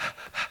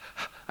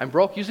 I'm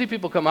broke. Usually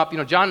people come up,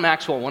 John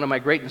Maxwell, one of my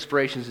great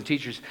inspirations and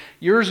teachers,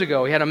 years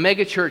ago, he had a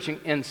mega church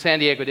in San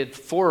Diego, did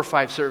 4 or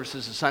 5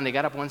 services a Sunday,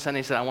 got up one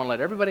Sunday and said, I want to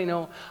let everybody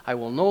know I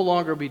will no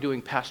longer be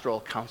doing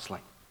pastoral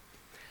counseling.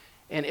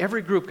 And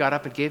every group got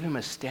up and gave him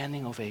a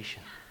standing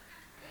ovation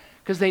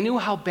because they knew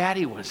how bad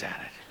he was at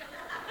it.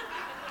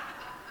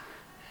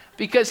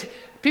 Because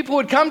people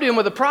would come to him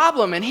with a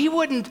problem and he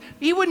wouldn't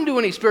do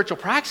any spiritual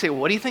practice. Say,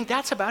 well, what do you think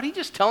that's about? He'd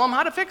just tell them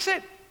how to fix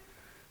it.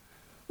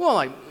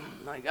 Well,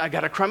 I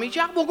got a crummy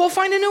job. Well, go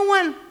find a new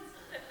one.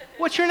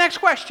 What's your next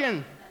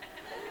question?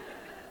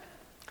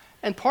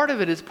 And part of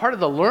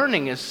the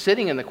learning is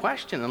sitting in the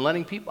question and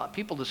letting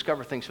people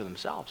discover things for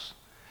themselves.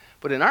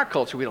 But in our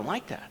culture, we don't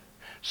like that.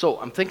 So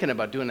I'm thinking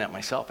about doing that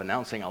myself,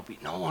 announcing I'll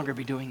no longer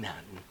be doing that.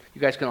 And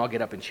you guys can all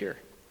get up and cheer.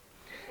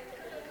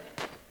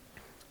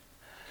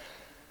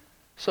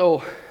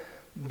 So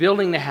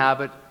building the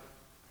habit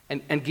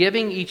and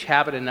giving each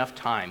habit enough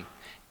time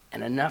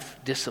and enough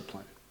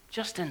discipline,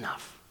 just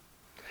enough.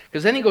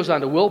 Because then he goes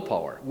on to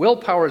willpower.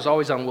 Willpower is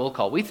always on will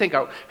call. We think,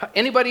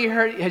 anybody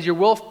here, has your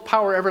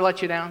willpower ever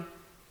let you down?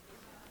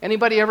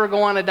 Anybody ever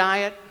go on a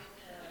diet?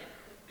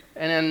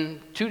 And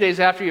then 2 days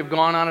after you've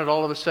gone on it,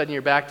 all of a sudden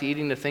you're back to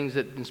eating the things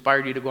that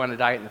inspired you to go on a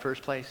diet in the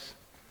first place?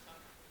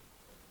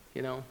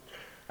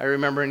 I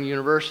remember in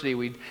university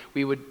we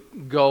would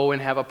go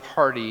and have a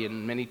party,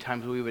 and many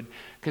times we would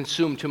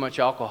consume too much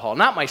alcohol.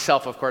 Not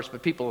myself, of course,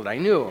 but people that I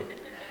knew.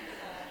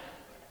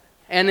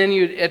 And then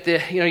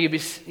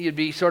you'd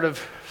be sort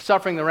of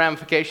suffering the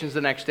ramifications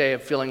the next day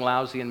of feeling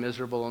lousy and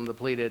miserable and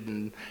depleted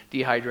and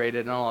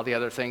dehydrated and all the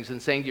other things,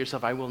 and saying to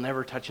yourself, I will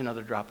never touch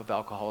another drop of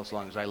alcohol as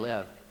long as I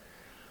live.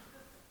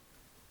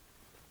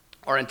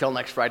 Or until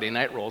next Friday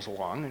night rolls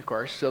along, of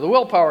course. So the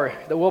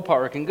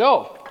willpower can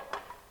go.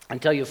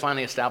 until you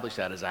finally establish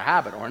that as a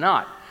habit or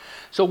not.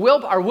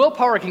 So our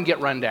willpower can get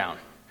run down,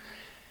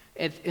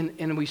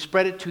 and we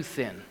spread it too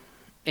thin.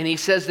 And he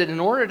says that in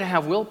order to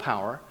have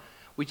willpower,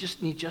 we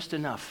just need just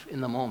enough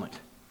in the moment.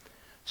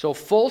 So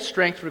full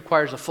strength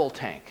requires a full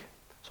tank.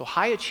 So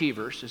high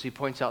achievers, as he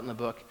points out in the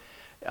book,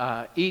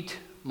 eat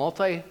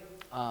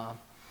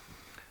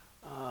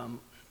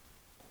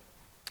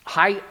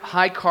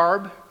high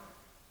carb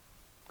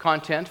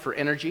content for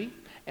energy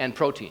and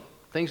protein,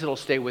 things that will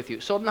stay with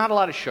you. So not a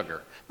lot of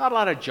sugar, not a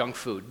lot of junk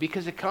food,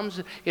 because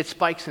it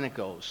spikes and it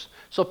goes.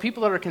 So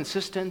people that are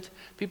consistent,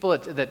 people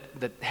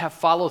that have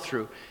follow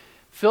through,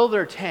 fill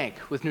their tank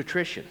with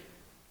nutrition.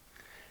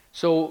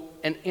 So,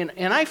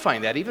 and I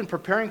find that even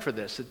preparing for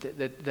this,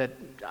 that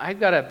I've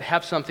got to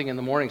have something in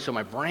the morning so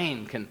my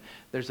brain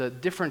there's a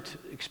different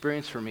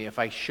experience for me. If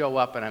I show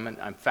up and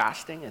I'm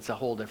fasting, it's a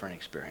whole different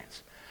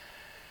experience.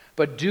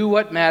 But do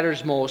what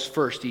matters most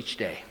first each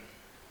day.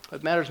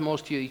 What matters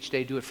most to you each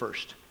day, do it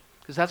first.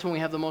 Because that's when we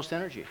have the most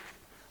energy.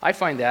 I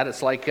find that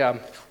it's like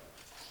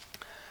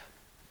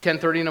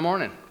 10:30 in the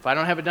morning. If I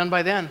don't have it done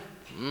by then,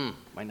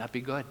 might not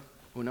be good.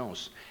 Who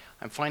knows?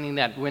 I'm finding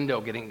that window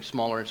getting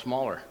smaller and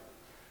smaller.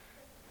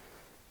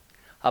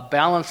 A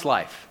balanced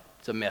life.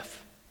 It's a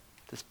myth.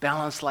 This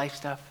balanced life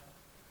stuff.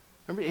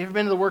 Remember, you ever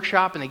been to the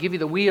workshop and they give you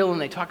the wheel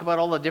and they talk about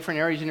all the different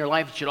areas in your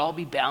life? It should all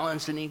be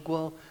balanced and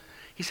equal.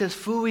 He says,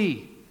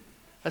 phooey.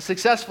 A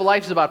successful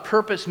life is about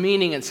purpose,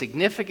 meaning, and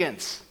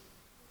significance.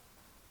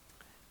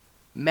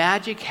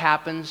 Magic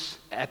happens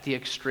at the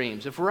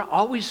extremes. If we're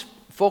always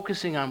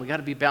focusing on we got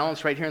to be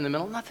balanced right here in the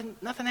middle,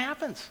 nothing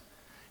happens.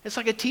 It's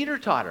like a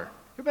teeter-totter.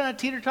 You ever been on a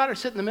teeter-totter,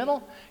 sit in the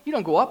middle? You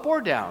don't go up or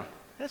down.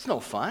 That's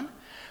no fun.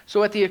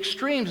 So at the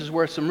extremes is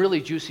where some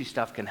really juicy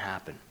stuff can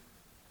happen.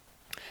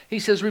 He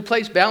says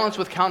replace balance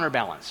with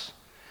counterbalance.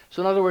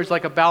 So in other words,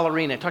 like a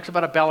ballerina. It talks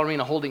about a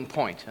ballerina holding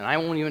point. And I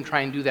won't even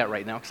try and do that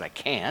right now because I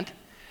can't.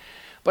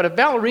 But a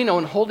ballerina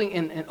in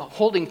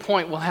holding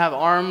point will have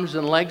arms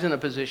and legs in a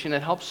position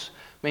that helps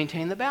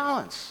maintain the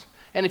balance.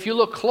 And if you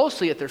look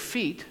closely at their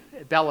feet,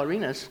 at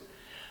ballerinas,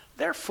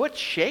 their foot's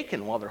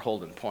shaking while they're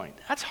holding point.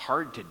 That's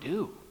hard to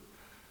do.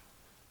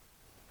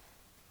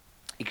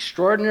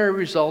 Extraordinary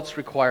results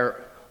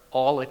require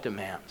all it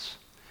demands.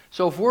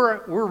 So if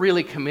we're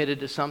really committed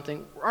to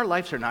something, our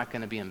lives are not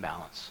going to be in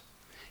balance.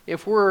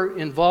 If we're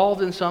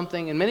involved in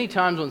something, and many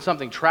times when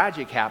something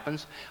tragic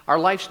happens, our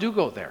lives do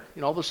go there.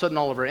 All of a sudden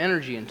all of our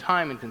energy and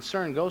time and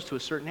concern goes to a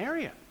certain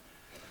area.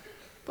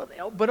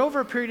 But over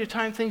a period of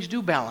time, things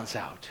do balance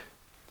out.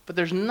 But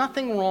there's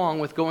nothing wrong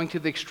with going to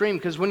the extreme,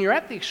 because when you're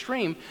at the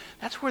extreme,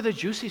 that's where the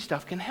juicy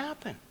stuff can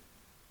happen.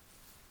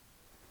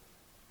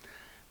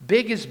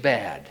 Big is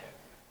bad.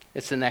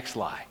 It's the next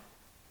lie.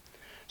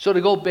 So to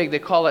go big,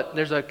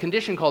 there's a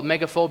condition called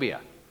megaphobia,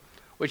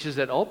 which is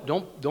that,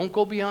 don't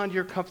go beyond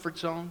your comfort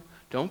zone.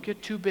 Don't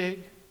get too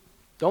big.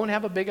 Don't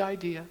have a big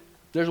idea.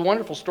 There's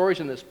wonderful stories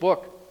in this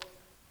book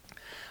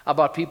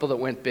about people that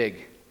went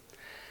big.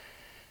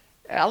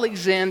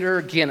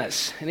 Alexander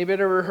Guinness.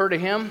 Anybody ever heard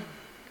of him?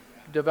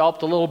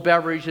 Developed a little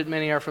beverage that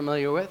many are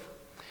familiar with.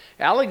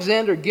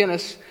 Alexander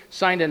Guinness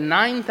signed a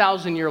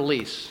 9,000-year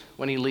lease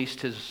when he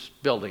leased his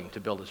building to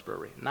build his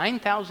brewery.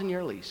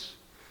 9,000-year lease.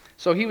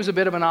 So he was a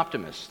bit of an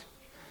optimist.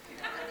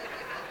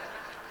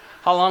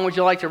 How long would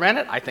you like to rent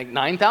it? I think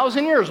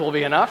 9,000 years will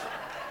be enough.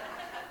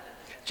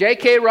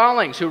 J.K.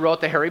 Rowling, who wrote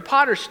the Harry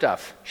Potter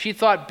stuff, she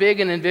thought big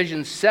and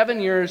envisioned 7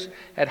 years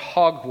at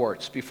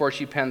Hogwarts before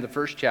she penned the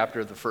first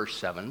chapter of the first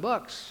 7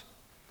 books.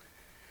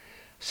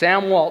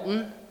 Sam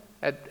Walton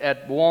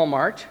at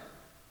Walmart,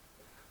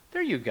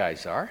 there you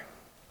guys are.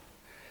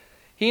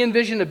 He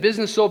envisioned a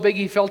business so big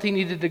he felt he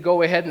needed to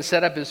go ahead and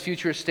set up his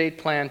future estate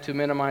plan to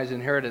minimize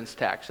inheritance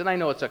tax. And I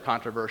know it's a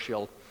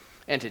controversial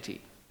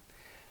entity.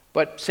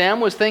 But Sam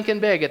was thinking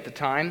big at the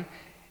time,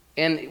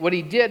 and what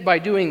he did by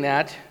doing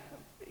that,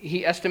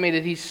 he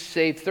estimated he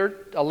saved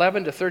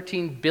 11 to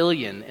 13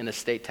 billion in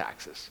estate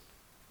taxes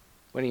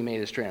when he made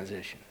his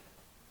transition.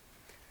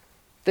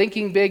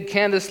 Thinking big,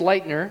 Candace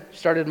Lightner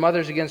started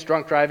Mothers Against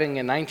Drunk Driving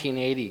in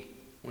 1980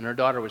 when her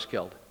daughter was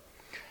killed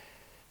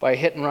by a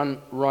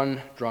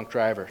hit-and-run drunk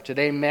driver.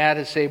 Today, Matt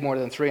has saved more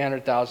than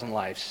 300,000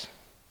 lives.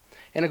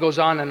 And it goes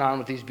on and on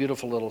with these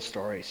beautiful little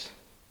stories.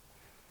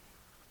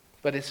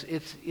 But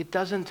it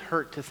doesn't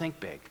hurt to think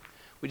big.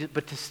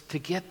 But to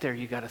get there,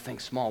 you got to think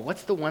small.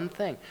 What's the one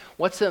thing?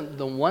 What's the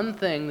one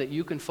thing that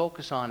you can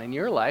focus on in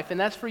your life? And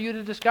that's for you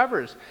to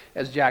discover,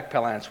 as Jack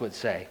Palance would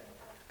say.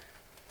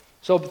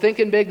 So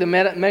thinking big,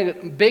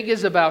 big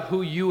is about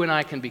who you and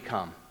I can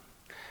become.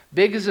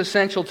 Big is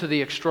essential to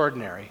the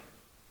extraordinary.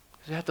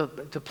 We have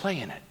to play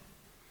in it.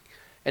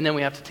 And then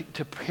we have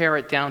to pare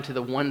it down to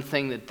the one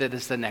thing that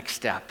is the next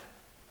step.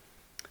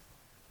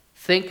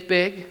 Think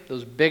big,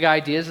 those big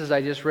ideas as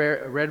I just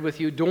read with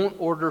you, don't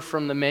order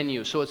from the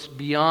menu. So it's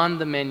beyond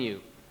the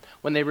menu.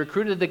 When they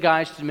recruited the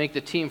guys to make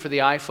the team for the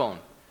iPhone,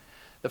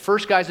 the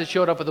first guys that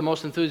showed up with the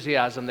most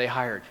enthusiasm they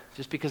hired,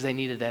 just because they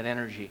needed that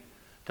energy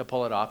to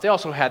pull it off. They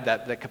also had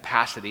the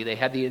capacity. They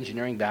had the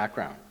engineering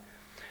background.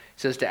 It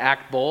says to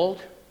act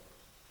bold,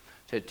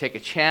 to take a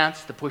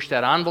chance, to push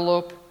that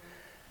envelope,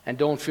 and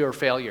don't fear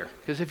failure.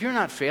 Because if you're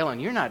not failing,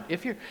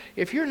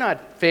 if you're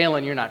not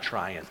failing, you're not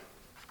trying.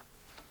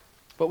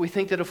 But we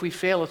think that if we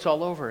fail, it's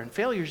all over, and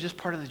failure is just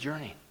part of the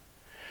journey.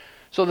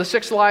 So the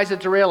 6 lies that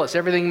derail us: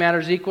 everything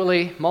matters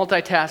equally,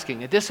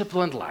 multitasking, a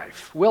disciplined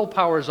life,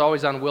 willpower is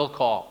always on will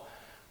call.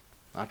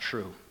 Not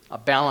true. A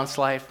balanced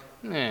life,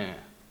 don't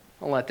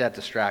let that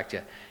distract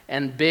you.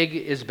 And big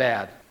is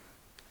bad.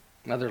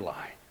 Another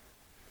lie.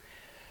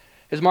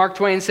 As Mark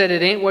Twain said,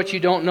 it ain't what you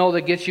don't know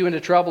that gets you into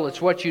trouble,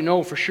 it's what you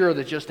know for sure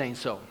that just ain't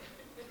so.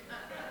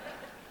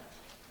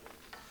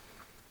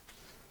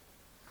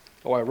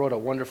 Oh, I wrote a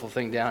wonderful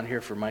thing down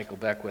here for Michael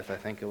Beckwith, I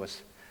think it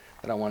was,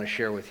 that I want to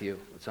share with you.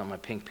 It's on my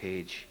pink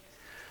page.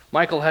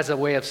 Michael has a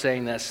way of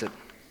saying this.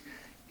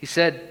 He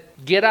said,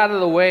 get out of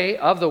the way,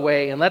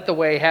 and let the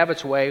way have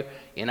its way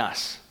in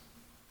us.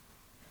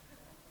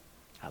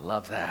 I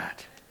love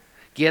that.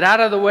 Get out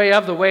of the way,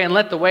 and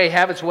let the way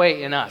have its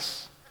way in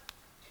us.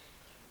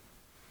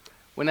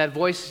 When that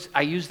voice,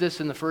 I used this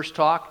in the first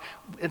talk,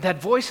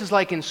 that voice is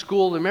like in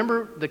school.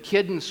 Remember the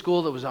kid in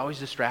school that was always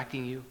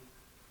distracting you?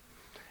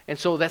 And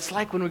so that's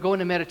like when we go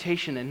into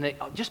meditation and they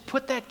just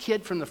put that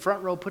kid from the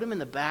front row, put him in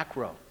the back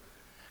row.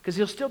 Because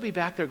he'll still be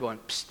back there going,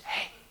 psst,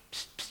 hey,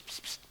 psst, psst,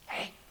 psst, psst,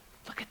 hey,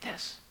 look at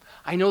this.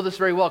 I know this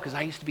very well because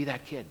I used to be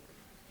that kid.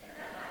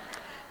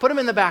 Put him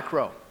in the back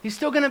row. He's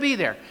still going to be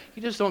there.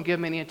 You just don't give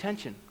him any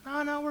attention.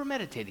 No, we're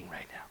meditating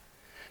right now.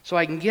 So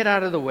I can get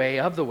out of the way,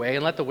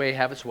 and let the way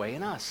have its way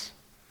in us.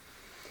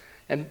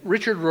 And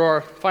Richard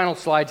Rohr, final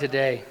slide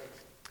today.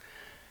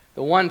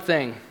 The one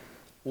thing,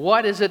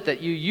 what is it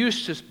that you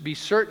used to be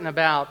certain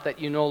about that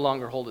you no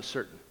longer hold as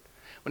certain?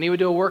 When he would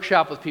do a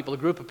workshop with people, a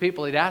group of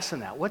people, he'd ask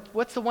them that.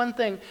 What's the one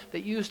thing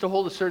that you used to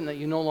hold as certain that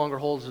you no longer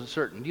hold as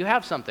certain? Do you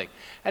have something?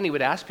 And he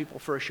would ask people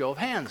for a show of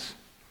hands.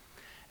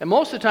 And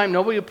most of the time,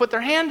 nobody would put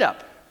their hand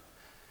up.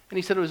 And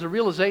he said it was a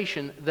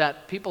realization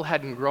that people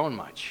hadn't grown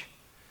much.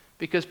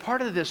 Because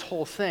part of this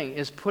whole thing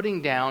is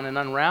putting down and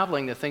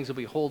unraveling the things that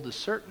we hold as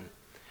certain,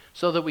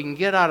 so that we can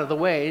get out of the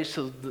way,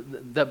 so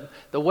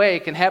the way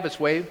can have its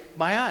way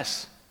by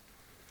us.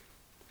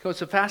 So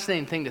it's a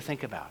fascinating thing to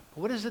think about.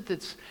 What is it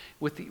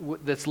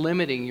that's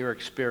limiting your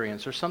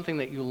experience, or something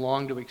that you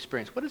long to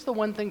experience? What is the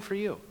one thing for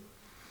you?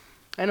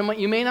 And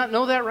you may not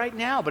know that right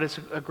now, but it's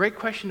a great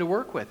question to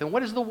work with. And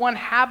what is the one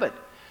habit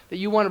that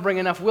you want to bring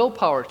enough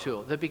willpower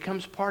to that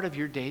becomes part of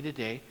your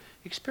day-to-day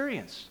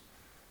experience?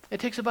 It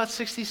takes about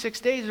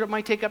 66 days, or it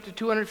might take up to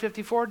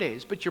 254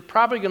 days, but you're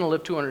probably going to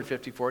live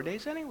 254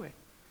 days anyway.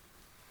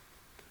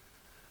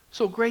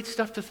 So great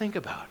stuff to think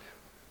about.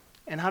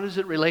 And how does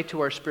it relate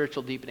to our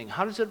spiritual deepening?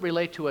 How does it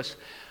relate to us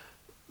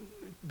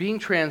being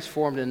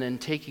transformed and then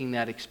taking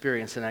that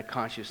experience and that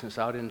consciousness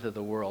out into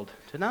the world?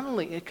 To not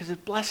only, because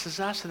it blesses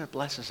us and it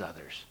blesses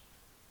others.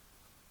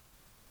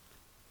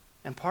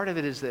 And part of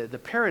it is the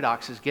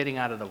paradox is getting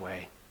out of the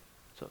way,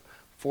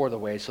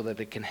 so that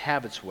it can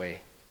have its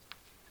way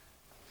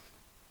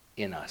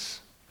in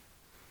us.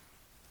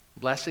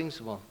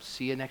 Blessings. We'll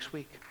see you next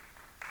week.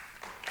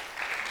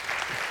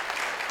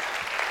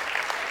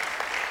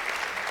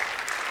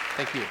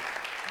 Thank you.